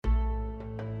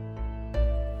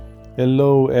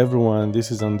Hello everyone,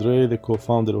 this is Andre, the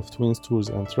co-founder of Twins Tours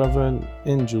and Travel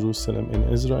in Jerusalem in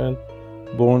Israel,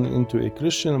 born into a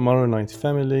Christian Maronite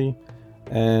family,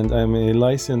 and I'm a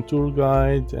licensed tour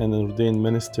guide and an ordained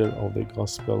minister of the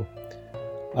gospel.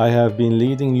 I have been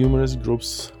leading numerous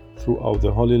groups throughout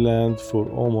the Holy Land for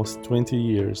almost 20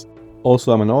 years.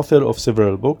 Also, I'm an author of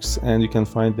several books, and you can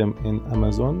find them in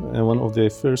Amazon. And one of the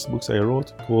first books I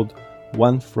wrote, called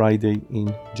One Friday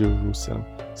in Jerusalem,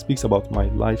 speaks about my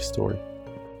life story.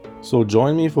 So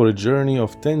join me for a journey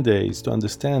of 10 days to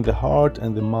understand the heart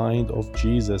and the mind of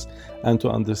Jesus and to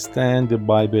understand the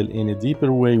Bible in a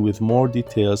deeper way with more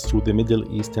details through the Middle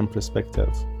Eastern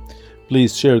perspective.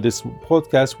 Please share this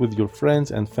podcast with your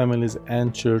friends and families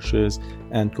and churches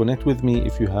and connect with me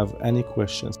if you have any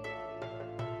questions.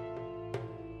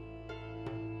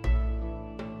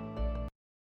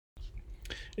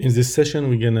 In this session,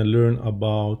 we're going to learn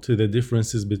about the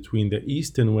differences between the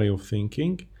Eastern way of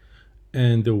thinking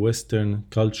and the Western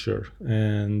culture.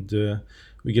 And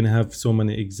we're going to have so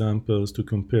many examples to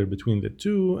compare between the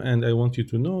two. And I want you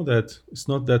to know that it's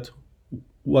not that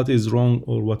what is wrong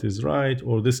or what is right,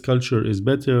 or this culture is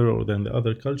better or than the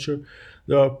other culture.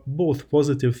 There are both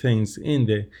positive things in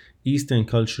the Eastern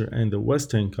culture and the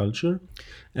Western culture.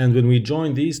 And when we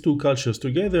join these two cultures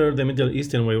together, the Middle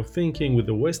Eastern way of thinking with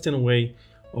the Western way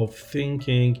of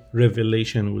thinking,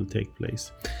 revelation will take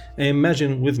place.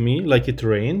 Imagine with me like a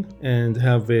train and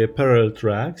have parallel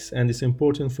tracks, and it's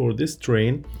important for this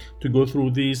train to go through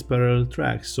these parallel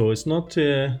tracks. So it's not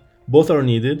both are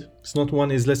needed. It's not one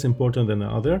is less important than the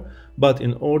other, but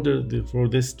in order for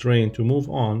this train to move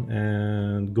on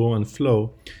and go and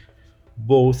flow,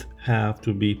 both have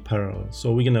to be parallel.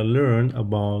 So we're going to learn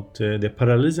about the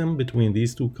parallelism between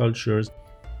these two cultures.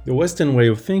 The Western way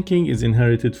of thinking is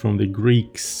inherited from the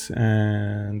Greeks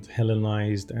and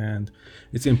Hellenized, and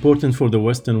it's important for the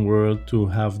Western world to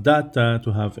have data,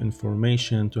 to have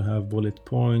information, to have bullet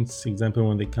points. Example,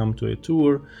 when they come to a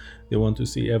tour, they want to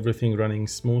see everything running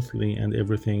smoothly and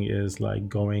everything is like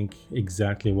going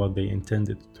exactly what they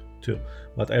intended to.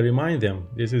 But I remind them,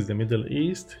 this is the Middle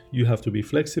East. You have to be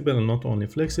flexible, and not only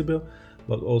flexible,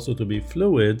 but also to be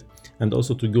fluid and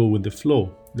also to go with the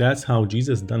flow. That's how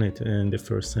Jesus done it in the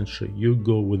first century. You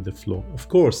go with the flow. Of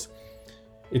course,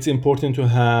 it's important to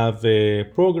have a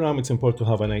program, it's important to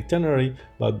have an itinerary,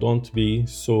 but don't be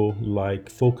so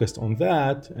focused on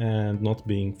that and not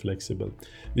being flexible.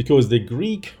 Because the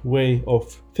Greek way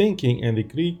of thinking and the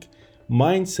Greek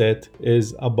mindset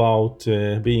is about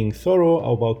being thorough,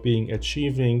 about being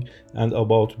achieving, and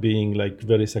about being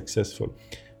very successful.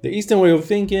 The Eastern way of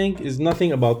thinking is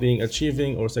nothing about being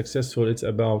achieving or successful. It's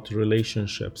about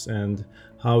relationships and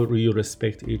how you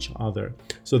respect each other.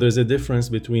 So there's a difference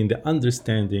between the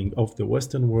understanding of the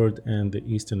Western world and the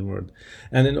Eastern world.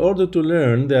 And in order to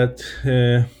learn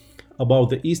that about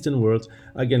the Eastern world,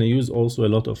 I'm going to use also a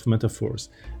lot of metaphors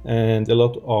and a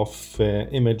lot of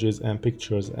images and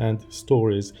pictures and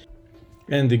stories.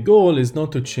 And the goal is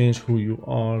not to change who you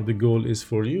are. The goal is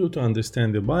for you to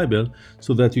understand the Bible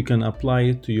so that you can apply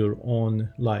it to your own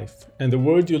life and the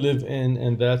world you live in.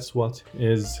 And that's what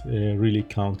is really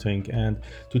counting. And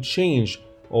to change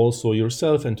also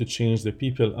yourself and to change the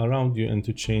people around you and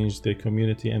to change the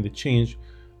community and the change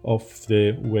of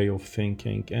the way of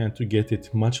thinking and to get it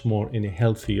much more in a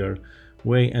healthier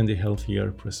way and a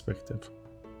healthier perspective.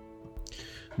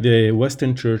 The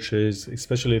Western churches,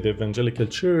 especially the evangelical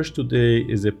church today,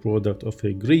 is a product of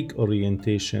a Greek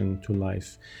orientation to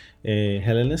life, a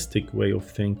Hellenistic way of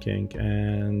thinking,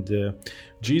 and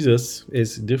Jesus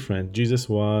is different. Jesus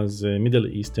was Middle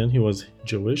Eastern, he was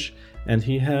Jewish, and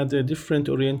he had a different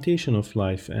orientation of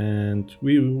life, and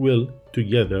we will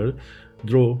together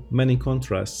draw many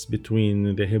contrasts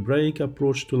between the Hebraic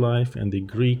approach to life and the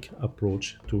Greek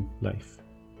approach to life.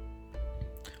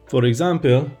 For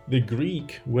example, the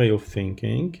Greek way of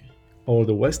thinking or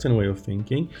the Western way of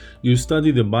thinking, you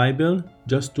study the Bible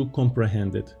just to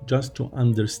comprehend it, just to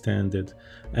understand it,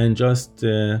 and just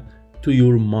to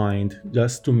your mind,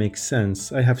 just to make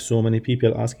sense. I have so many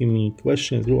people asking me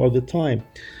questions throughout the time,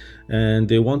 and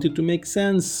they wanted to make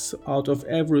sense out of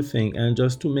everything and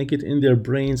just to make it in their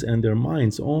brains and their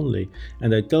minds only.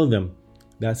 And I tell them,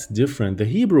 that's different. The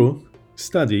Hebrew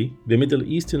study, the Middle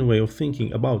Eastern way of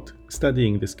thinking about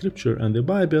studying the scripture and the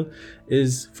Bible,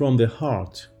 is from the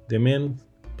heart. The main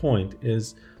point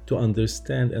is to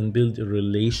understand and build a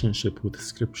relationship with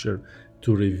scripture,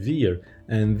 to revere,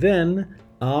 and then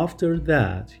after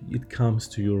that it comes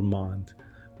to your mind,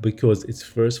 because it's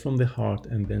first from the heart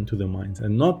and then to the mind,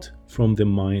 and not from the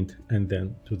mind and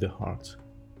then to the heart.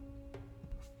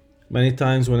 Many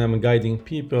times when I'm guiding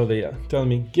people, they tell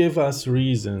me, give us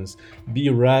reasons, be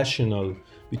rational,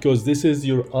 because this is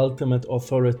your ultimate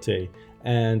authority.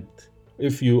 And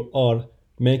if you are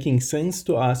making sense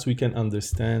to us, we can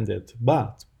understand it.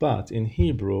 But in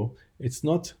Hebrew, it's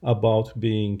not about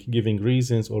giving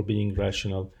reasons or being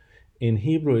rational. In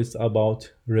Hebrew, it's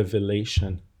about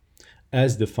revelation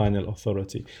as the final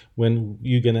authority. When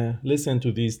you're gonna listen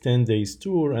to these 10 days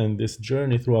tour and this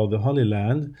journey throughout the Holy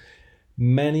Land,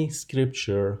 many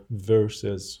scripture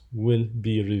verses will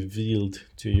be revealed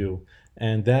to you.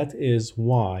 And that is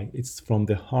why it's from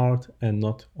the heart and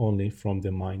not only from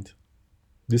the mind.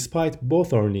 Despite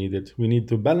both are needed, we need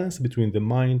the balance between the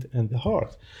mind and the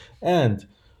heart. And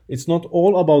it's not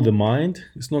all about the mind.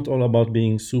 It's not all about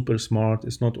being super smart.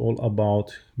 It's not all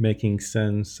about making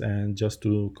sense and just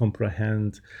to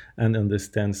comprehend and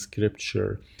understand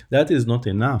scripture. That is not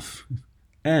enough.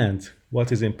 And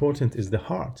what is important is the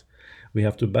heart. We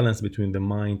have to balance between the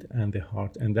mind and the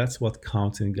heart. And that's what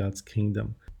counts in God's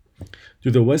kingdom. To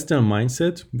the Western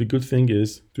mindset, the good thing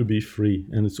is to be free.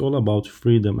 And it's all about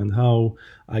freedom and how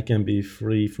I can be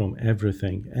free from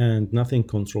everything and nothing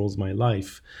controls my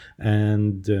life.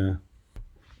 And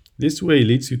this way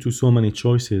leads you to so many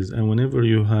choices. And whenever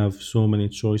you have so many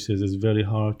choices, it's very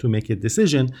hard to make a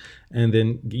decision and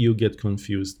then you get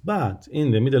confused. But in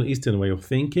the Middle Eastern way of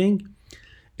thinking,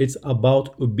 it's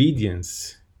about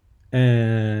obedience.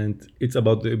 And it's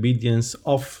about the obedience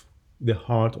of the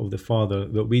heart of the Father,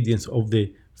 the obedience of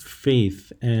the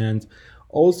faith. And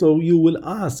also you will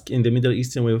ask in the Middle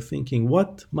Eastern way of thinking,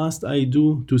 what must I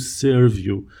do to serve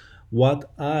you?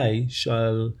 What I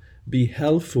shall be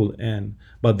helpful in?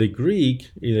 But the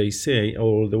Greek, they say,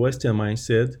 or the Western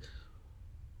mindset,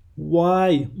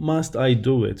 why must I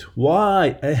do it?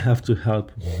 Why I have to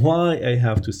help? Why I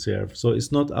have to serve? So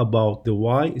it's not about the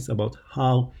why, it's about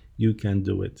how you can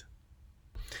do it.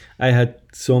 I had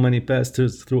so many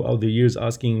pastors throughout the years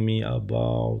asking me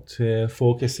about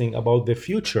focusing about the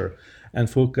future and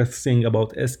focusing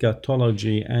about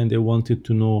eschatology, and they wanted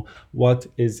to know what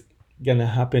is gonna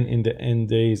happen in the end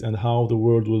days and how the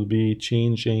world will be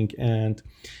changing. And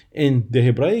in the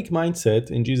Hebraic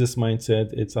mindset, in Jesus'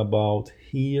 mindset, it's about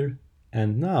here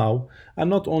and now, and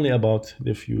not only about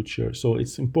the future. So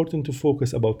it's important to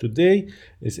focus about today.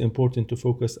 It's important to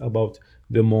focus about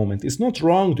the moment. It's not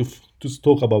wrong to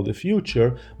talk about the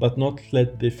future, but not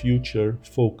let the future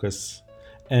focus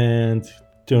and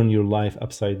turn your life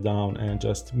upside down and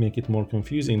just make it more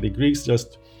confusing. The Greeks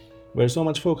just were so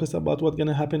much focused about what's going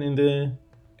to happen in the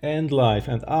end life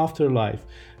and afterlife.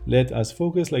 Let us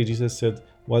focus, like Jesus said,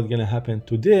 what's going to happen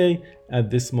today at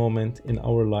this moment in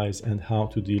our lives and how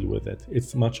to deal with it.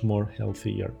 It's much more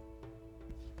healthier.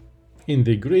 In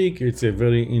the Greek, it's a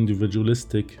very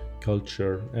individualistic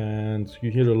culture, and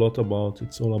you hear a lot about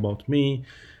it's all about me.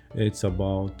 It's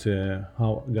about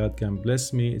how God can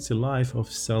bless me. It's a life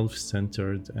of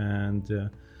self-centered,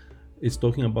 and it's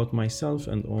talking about myself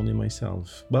and only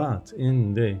myself. But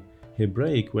in the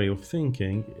Hebraic way of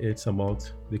thinking, it's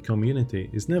about the community.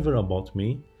 It's never about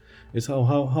me. It's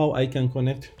how I can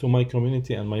connect to my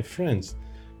community and my friends.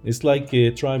 It's like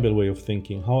a tribal way of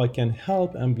thinking, how I can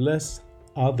help and bless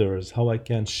others, how I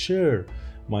can share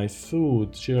my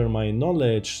food, share my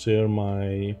knowledge, share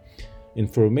my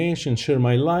information, share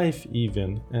my life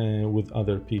even with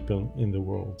other people in the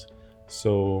world.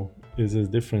 So it's a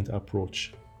different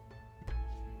approach.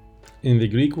 In the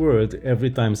Greek world, every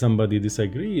time somebody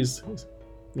disagrees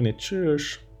in a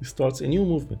church, starts a new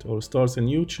movement or starts a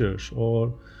new church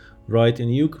or write a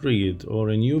new creed or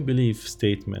a new belief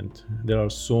statement. There are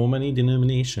so many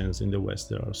denominations in the West.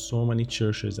 There are so many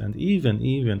churches, and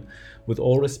even with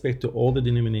all respect to all the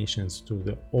denominations,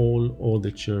 to all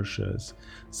the churches,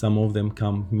 some of them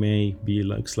may be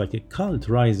like a cult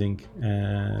rising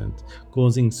and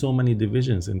causing so many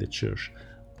divisions in the church.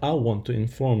 I want to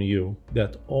inform you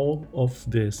that all of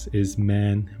this is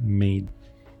man-made.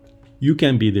 You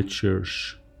can be the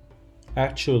church.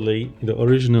 Actually, the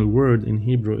original word in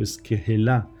Hebrew is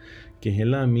kehilah.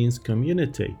 Kehilah means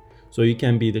community. So you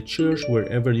can be the church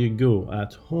wherever you go,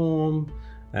 at home,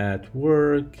 at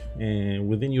work, and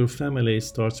within your family. It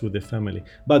starts with the family.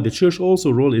 But the church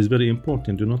also role is very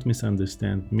important. Do not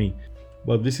misunderstand me.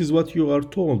 But this is what you are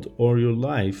told all your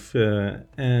life.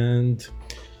 And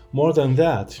more than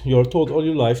that, you are told all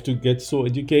your life to get so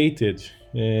educated.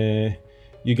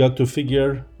 You got to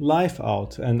figure life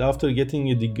out, and after getting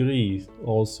a degree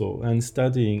also and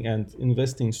studying and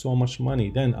investing so much money,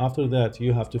 then after that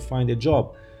you have to find a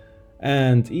job,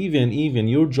 and even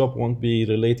your job won't be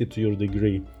related to your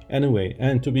degree anyway,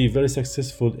 and to be very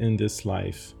successful in this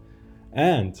life.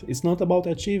 And it's not about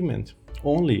achievement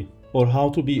only or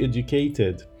how to be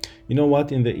educated. You know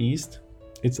what, in the East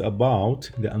It's about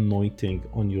the anointing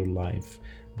on your life.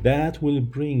 That will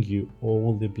bring you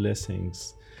all the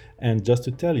blessings. And just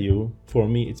to tell you, for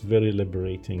me, it's very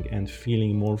liberating and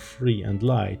feeling more free and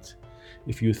light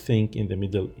if you think in the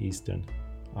Middle Eastern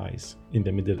eyes, in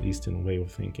the Middle Eastern way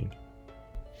of thinking.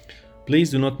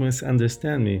 Please do not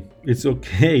misunderstand me. It's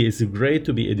okay. It's great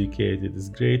to be educated. It's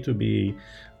great to be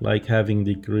like having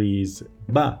degrees,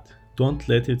 but don't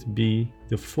let it be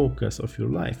the focus of your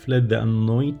life. Let the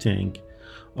anointing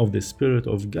of the Spirit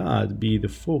of God be the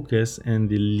focus and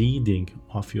the leading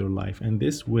of your life. And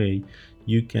this way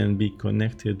you can be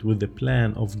connected with the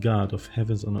plan of God of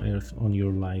heavens and earth on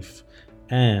your life.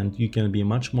 And you can be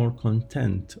much more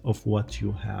content of what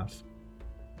you have.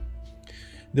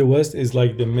 The West is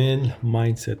like the male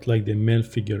mindset, like the male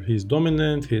figure. He's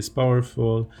dominant, he's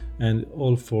powerful, and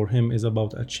all for him is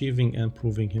about achieving and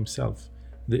proving himself.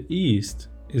 The East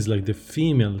is like the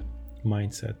female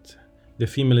mindset. The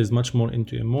female is much more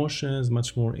into emotions,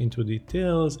 much more into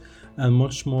details, and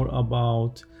much more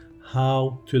about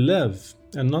how to live.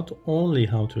 And not only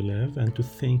how to live, and to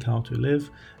think how to live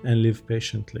and live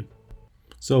patiently.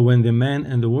 So when the man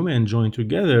and the woman join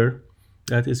together,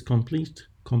 that is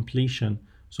completion.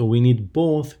 So we need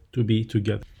both to be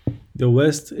together. The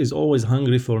West is always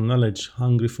hungry for knowledge,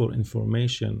 hungry for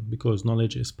information, because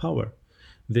knowledge is power.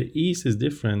 The East is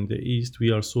different. The East, we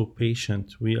are so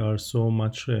patient. We are so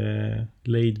much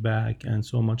laid back and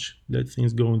so much let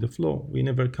things go in the flow. We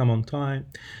never come on time.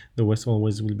 The West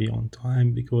always will be on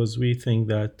time because we think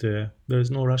that there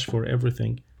is no rush for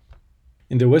everything.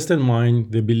 In the Western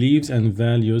mind, the beliefs and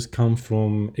values come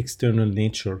from external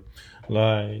nature,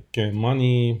 like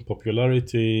money,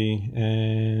 popularity,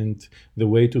 and the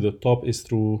way to the top is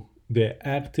through the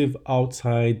active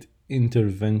outside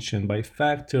intervention by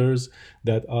factors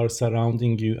that are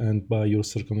surrounding you and by your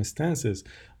circumstances.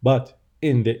 But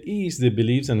in the East, the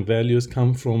beliefs and values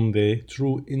come from the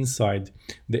true inside,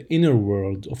 the inner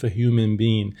world of a human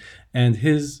being, and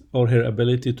his or her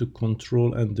ability to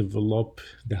control and develop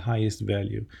the highest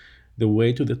value. The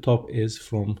way to the top is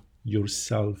from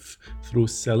yourself, through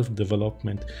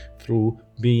self-development, through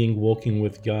walking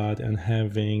with God and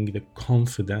having the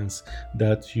confidence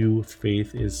that your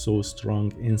faith is so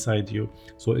strong inside you.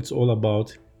 So it's all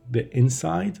about the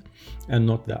inside and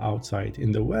not the outside.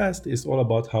 In the West, it's all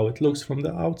about how it looks from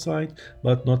the outside,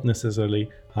 but not necessarily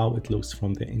how it looks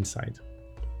from the inside.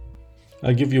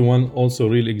 I'll give you one also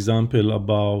real example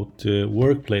about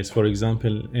workplace. For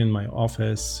example, in my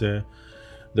office,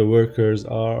 the workers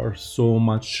are so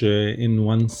much in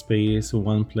one space,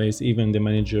 one place. Even the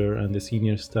manager and the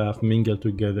senior staff mingle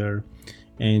together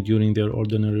and during their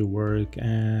ordinary work.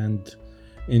 And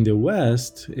in the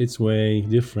West, it's way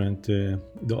different. The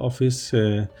office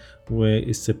way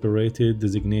is separated,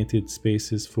 designated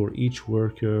spaces for each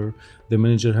worker. The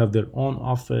manager have their own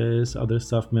office. Other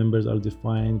staff members are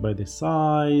defined by the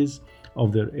size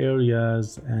of their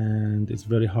areas, and it's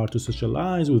very hard to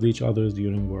socialize with each other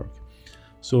during work.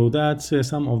 So that's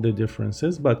some of the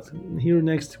differences. But here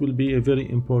next will be a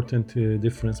very important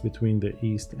difference between the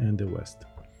East and the West.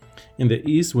 In the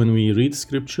East, when we read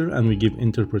scripture and we give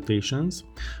interpretations,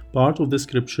 part of the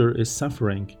scripture is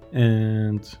suffering,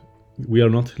 and we are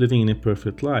not living in a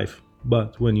perfect life.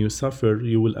 But when you suffer,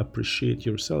 you will appreciate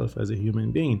yourself as a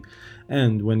human being.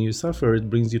 And when you suffer, it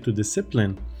brings you to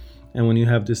discipline. And when you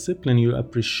have discipline, you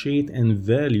appreciate and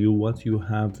value what you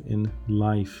have in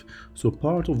life. So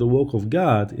part of the work of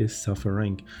God is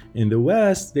suffering. In the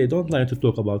West, they don't like to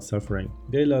talk about suffering.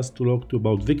 They like to talk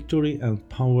about victory and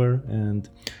power, and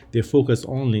they focus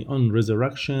only on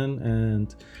resurrection,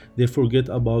 and they forget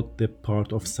about the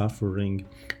part of suffering.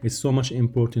 It's so much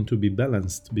important to be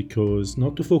balanced, because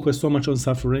not to focus so much on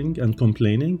suffering and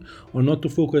complaining, or not to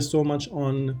focus so much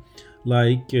on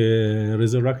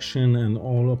resurrection and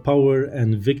all power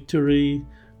and victory.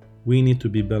 We need to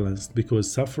be balanced,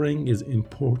 because suffering is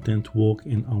important walk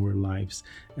in our lives.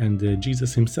 And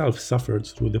Jesus himself suffered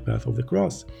through the path of the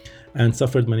cross, and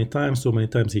suffered many times. So many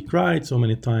times he cried, so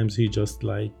many times he just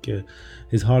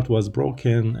his heart was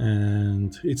broken,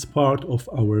 and it's part of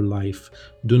our life.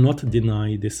 Do not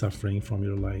deny the suffering from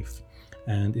your life.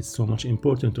 And it's so much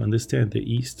important to understand the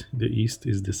East. The East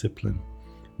is discipline.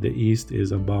 The East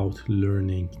is about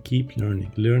learning. Keep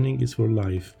learning. Learning is for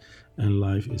life, and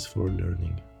life is for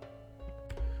learning.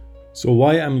 So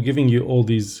why I'm giving you all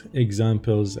these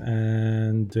examples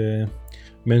and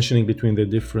mentioning between the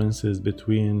differences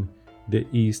between the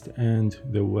East and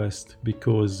the West?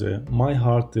 Because my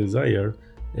heart desire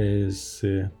is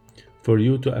for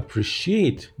you to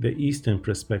appreciate the Eastern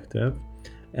perspective.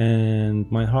 And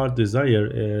my heart desire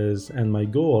is, and my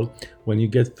goal, when you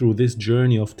get through this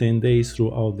journey of 10 days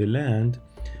throughout the land,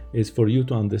 is for you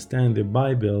to understand the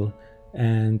Bible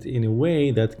and in a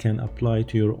way that can apply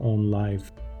to your own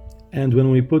life. And when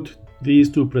we put these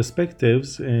two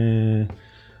perspectives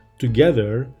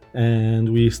together, and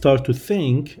we start to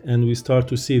think and we start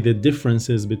to see the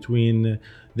differences between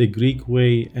the Greek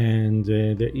way and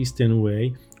the Eastern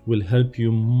way, will help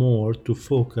you more to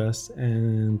focus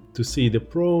and to see the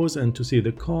pros and to see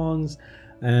the cons,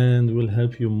 and will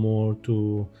help you more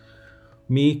to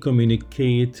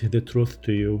communicate the truth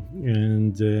to you.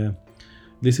 And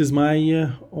this is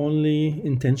my only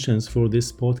intentions for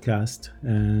this podcast,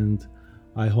 and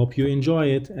I hope you enjoy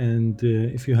it. And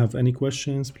if you have any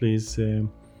questions, please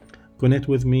connect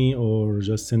with me, or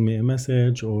just send me a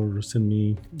message, or send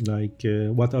me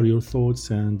what are your thoughts.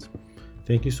 And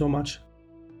thank you so much.